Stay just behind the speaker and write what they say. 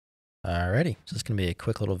Alrighty, so this is going to be a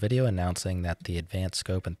quick little video announcing that the Advanced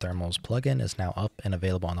Scope and Thermals plugin is now up and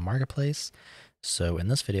available on the marketplace. So in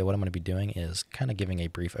this video, what I'm going to be doing is kind of giving a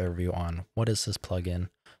brief overview on what is this plugin,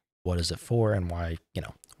 what is it for, and why,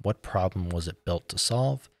 what problem was it built to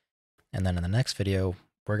solve. And then in the next video,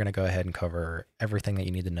 we're going to go ahead and cover everything that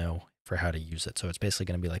you need to know for how to use it. So it's basically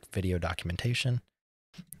going to be like video documentation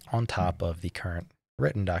on top of the current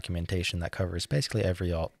written documentation that covers basically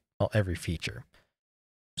every feature.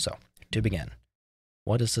 So to begin,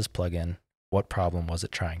 what is this plugin? What problem was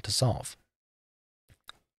it trying to solve?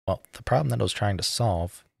 Well, the problem that it was trying to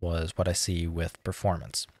solve was what I see with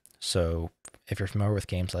performance. So if you're familiar with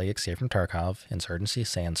games like Escape from Tarkov, Insurgency,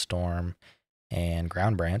 Sandstorm, and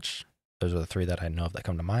Ground Branch, those are the three that I know of that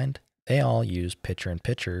come to mind. They all use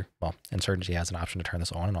picture-in-picture. Well, Insurgency has an option to turn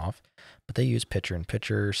this on and off, but they use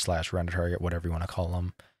picture-in-picture / render target, whatever you want to call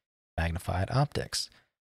them, magnified optics.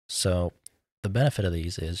 So the benefit of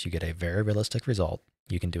these is you get a very realistic result.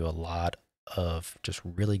 You can do a lot of just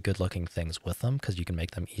really good looking things with them because you can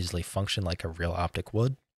make them easily function like a real optic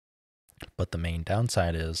would. But the main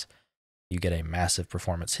downside is you get a massive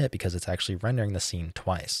performance hit because it's actually rendering the scene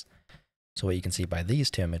twice. So what you can see by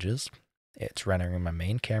these two images, it's rendering my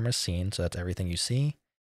main camera scene, so that's everything you see.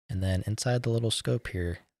 And then inside the little scope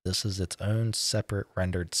here, this is its own separate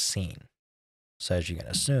rendered scene. So as you can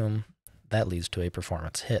assume, that leads to a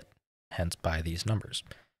performance hit, hence by these numbers.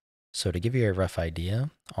 So to give you a rough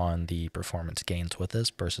idea on the performance gains with this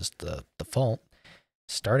versus the default,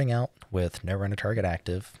 starting out with no render target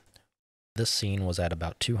active, this scene was at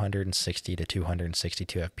about 260 to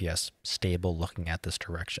 262 FPS stable looking at this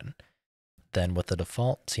direction. Then with the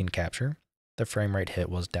default scene capture, the frame rate hit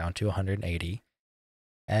was down to 180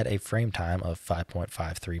 at a frame time of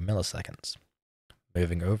 5.53 milliseconds.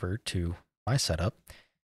 Moving over to my setup,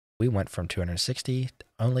 we went from 260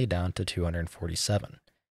 only down to 247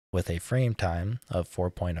 with a frame time of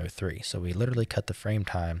 4.03. So we literally cut the frame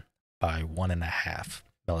time by 1.5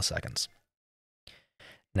 milliseconds.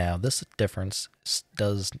 Now this difference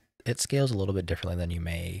scales a little bit differently than you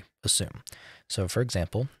may assume. So for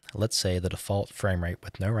example, let's say the default frame rate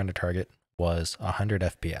with no render target was 100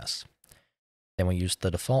 FPS. Then we use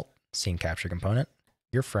the default scene capture component.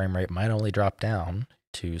 Your frame rate might only drop down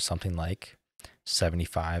to something like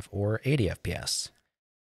 75 or 80 FPS.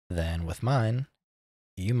 Then with mine,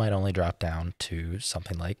 you might only drop down to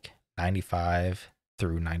something like 95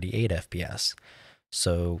 through 98 FPS.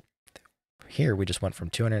 So here we just went from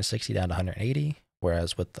 260 down to 180,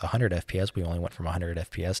 whereas with 100 FPS, we only went from 100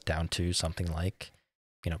 FPS down to something like,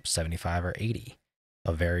 75 or 80,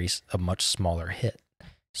 a much smaller hit.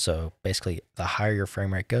 So basically, the higher your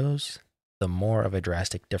frame rate goes, the more of a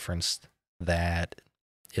drastic difference that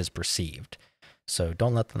is perceived. So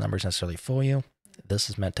don't let the numbers necessarily fool you. This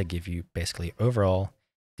is meant to give you basically overall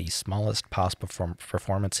the smallest possible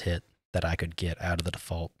performance hit that I could get out of the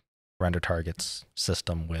default render targets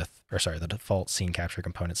system the default scene capture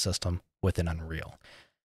component system within Unreal.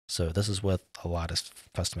 So this is with a lot of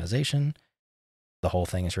customization. The whole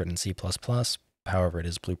thing is written in C++. However, it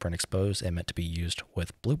is Blueprint exposed and meant to be used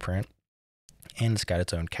with Blueprint, and it's got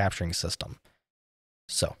its own capturing system.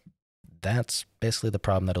 So that's basically the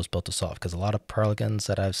problem that it was built to solve, because a lot of plugins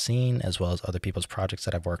that I've seen, as well as other people's projects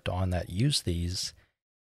that I've worked on that use these,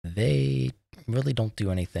 they really don't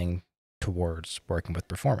do anything towards working with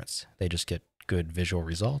performance. They just get good visual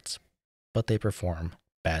results, but they perform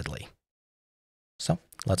badly. So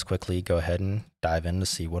let's quickly go ahead and dive in to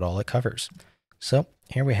see what all it covers. So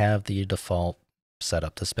here we have the default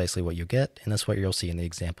setup. This is basically what you get, and this is what you'll see in the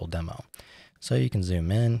example demo. So you can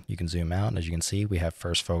zoom in, you can zoom out, and as you can see, we have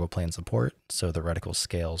first focal plane support, so the reticle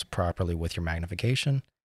scales properly with your magnification.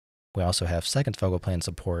 We also have second focal plane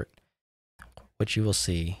support, which you will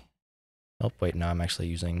see. Oh, wait, no, I'm actually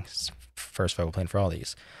using first focal plane for all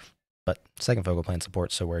these. But second focal plane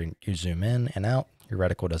support, so where you zoom in and out, your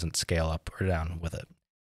reticle doesn't scale up or down with it.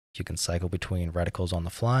 You can cycle between reticles on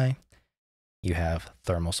the fly. You have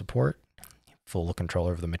thermal support, full control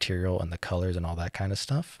over the material and the colors and all that kind of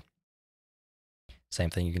stuff. Same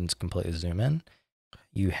thing, you can just completely zoom in.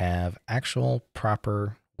 You have actual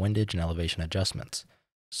proper windage and elevation adjustments.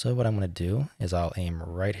 So what I'm going to do is I'll aim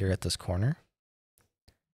right here at this corner,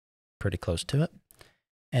 pretty close to it,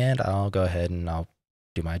 and I'll go ahead and I'll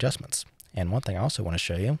do my adjustments. And one thing I also want to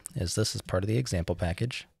show you is this is part of the example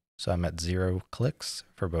package. So I'm at 0 clicks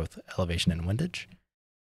for both elevation and windage.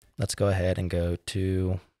 Let's go ahead and go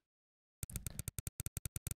to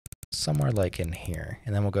somewhere like in here,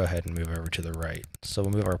 and then we'll go ahead and move over to the right. So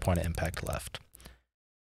we'll move our point of impact left.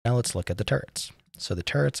 Now let's look at the turrets. So the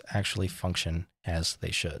turrets actually function as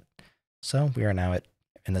they should. So we are now at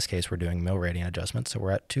in this case, we're doing mil radian adjustments. So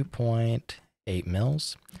we're at 2.8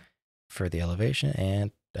 mils for the elevation,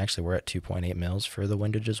 and actually we're at 2.8 mils for the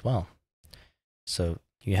windage as well. So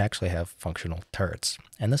you actually have functional turrets.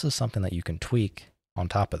 And this is something that you can tweak on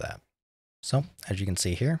top of that. So as you can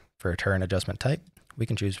see here, for a turret adjustment type, we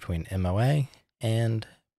can choose between MOA and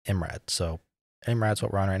MRAD. So MRAD's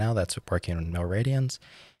what we're on right now. That's working on mil radians.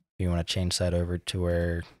 If you want to change that over to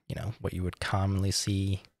where, what you would commonly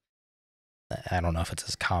see, I don't know if it's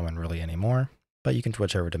as common really anymore, but you can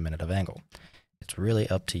switch over to minute of angle. It's really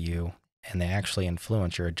up to you, and they actually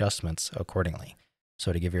influence your adjustments accordingly.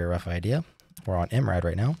 So to give you a rough idea, we're on MRAD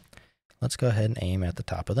right now. Let's go ahead and aim at the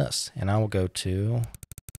top of this. And I will go to,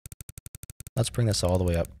 let's bring this all the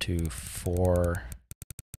way up to 4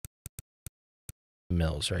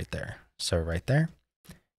 mils right there. So right there.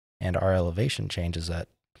 And our elevation changes at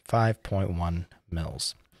 5.1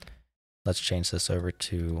 mils. Let's change this over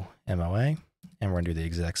to MOA, and we're going to do the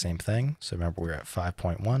exact same thing. So remember, we're at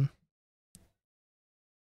 5.1.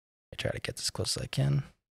 I try to get this close as I can.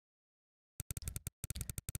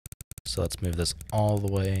 So let's move this all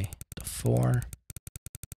the way to 4.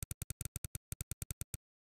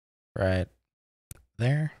 Right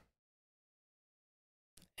there.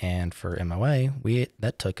 And for MOA,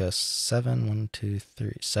 that took us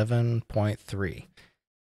 7.3.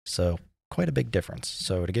 So quite a big difference.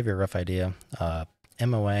 So to give you a rough idea,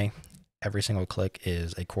 MOA, every single click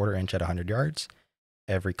is a 1/4 inch at 100 yards.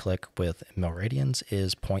 Every click with mil radians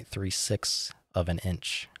is 0.36 of an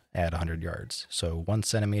inch at 100 yards. So 1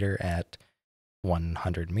 centimeter at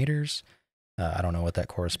 100 meters. I don't know what that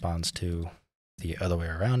corresponds to the other way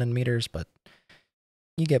around in meters, but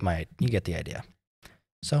you get the idea.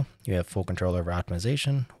 So you have full control over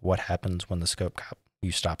optimization, what happens when the scope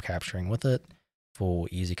you stop capturing with it, full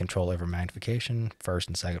easy control over magnification, first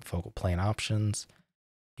and second focal plane options.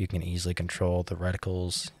 You can easily control the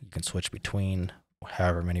reticles. You can switch between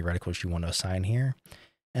however many reticles you want to assign here,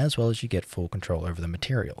 as well as you get full control over the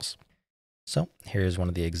materials. So here's one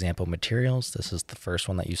of the example materials. This is the first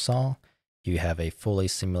one that you saw. You have a fully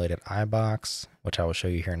simulated eye box, which I will show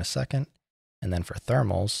you here in a second. And then for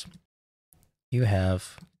thermals, you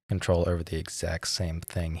have control over the exact same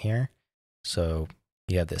thing here. So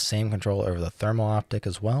you have the same control over the thermal optic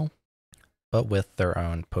as well, but with their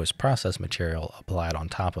own post-process material applied on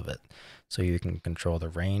top of it. So you can control the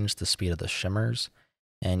range, the speed of the shimmers,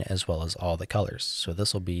 and as well as all the colors. So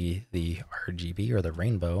this will be the RGB or the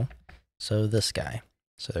rainbow. So this guy.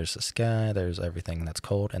 So there's the sky, there's everything that's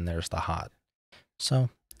cold, and there's the hot. So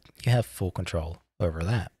you have full control over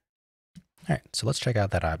that. All right, so let's check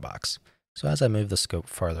out that eye box. So as I move the scope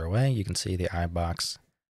farther away, you can see the eye box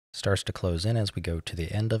starts to close in as we go to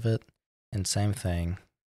the end of it. And same thing,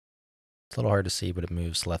 it's a little hard to see, but it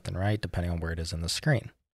moves left and right depending on where it is in the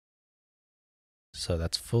screen. So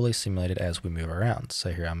that's fully simulated as we move around.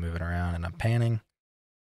 So here I'm moving around and I'm panning,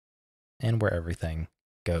 and where everything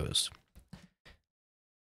goes.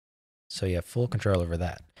 So you have full control over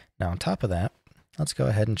that. Now on top of that, let's go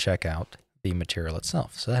ahead and check out the material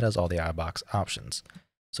itself. So that has all the eye box options.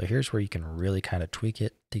 So here's where you can really kind of tweak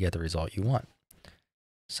it to get the result you want.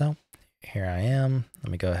 So here I am.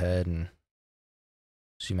 Let me go ahead and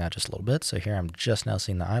zoom out just a little bit. So here I'm just now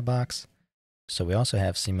seeing the eye box. So we also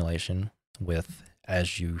have simulation with,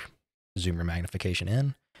 as you zoom your magnification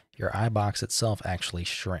in, your eye box itself actually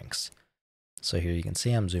shrinks. So here you can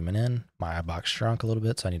see I'm zooming in. My eye box shrunk a little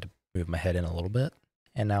bit, so I need to move my head in a little bit.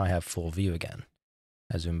 And now I have full view again.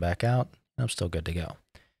 I zoom back out, and I'm still good to go.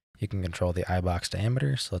 You can control the eye box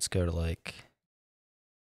diameter. So let's go to like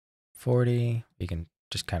 40. We can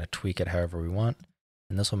just kind of tweak it however we want.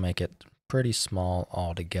 And this will make it pretty small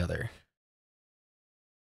altogether.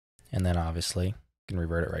 And then obviously you can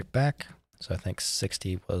revert it right back. So I think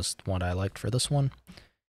 60 was what I liked for this one.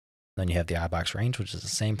 Then you have the eye box range, which is the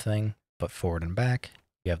same thing, but forward and back.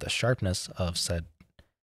 You have the sharpness of said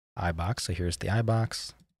eye box. So here's the eye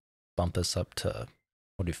box. Bump this up to,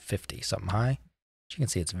 we'll do 50, something high. You can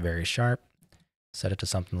see it's very sharp. Set it to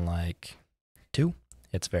something like 2.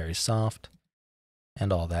 It's very soft.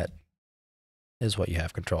 And all that is what you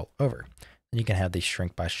have control over. And you can have the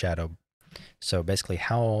shrink by shadow. So basically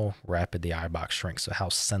how rapid the eye box shrinks. So how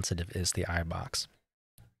sensitive is the eye box.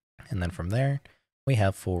 And then from there, we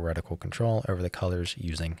have full reticle control over the colors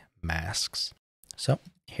using masks. So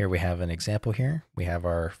here we have an example here. We have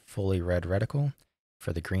our fully red reticle.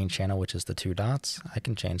 For the green channel, which is the 2 dots, I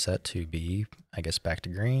can change that to be, I guess, back to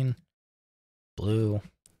green, blue,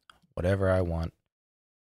 whatever I want.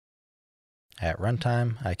 At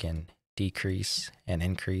runtime, I can decrease and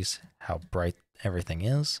increase how bright everything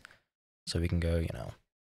is. So we can go,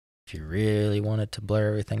 if you really wanted to blur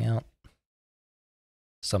everything out,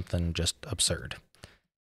 something just absurd.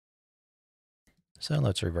 So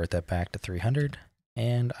let's revert that back to 300,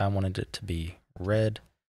 and I wanted it to be red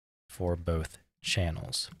for both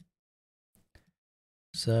channels.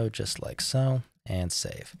 So just like so, and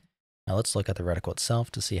save. Now let's look at the reticle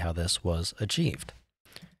itself to see how this was achieved.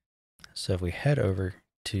 So if we head over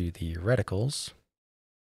to the reticles,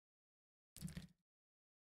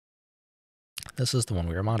 this is the one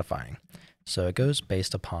we are modifying. So it goes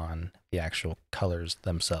based upon the actual colors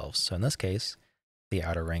themselves. So in this case, the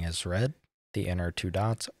outer ring is red, the inner two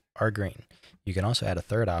dots are green. You can also add a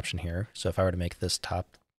third option here. So if I were to make this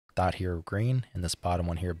top dot here green and this bottom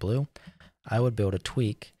one here blue, I would be able to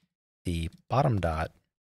tweak the bottom dot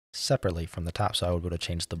separately from the top. So I would be able to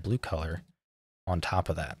change the blue color on top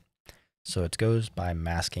of that. So it goes by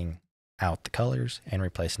masking out the colors and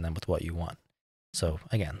replacing them with what you want. So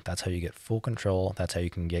again, that's how you get full control. That's how you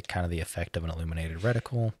can get kind of the effect of an illuminated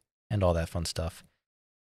reticle and all that fun stuff.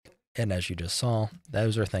 And as you just saw,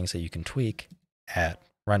 those are things that you can tweak at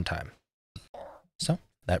runtime. So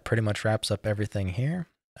that pretty much wraps up everything here.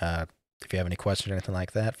 If you have any questions or anything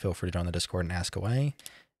like that, feel free to join the Discord and ask away.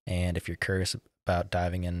 And if you're curious about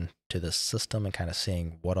diving into this system and kind of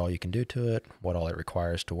seeing what all you can do to it, what all it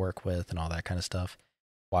requires to work with and all that kind of stuff,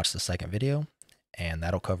 watch the second video, and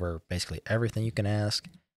that'll cover basically everything you can ask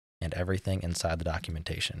and everything inside the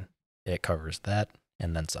documentation. It covers that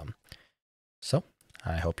and then some. So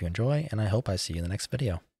I hope you enjoy, and I hope I see you in the next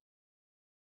video.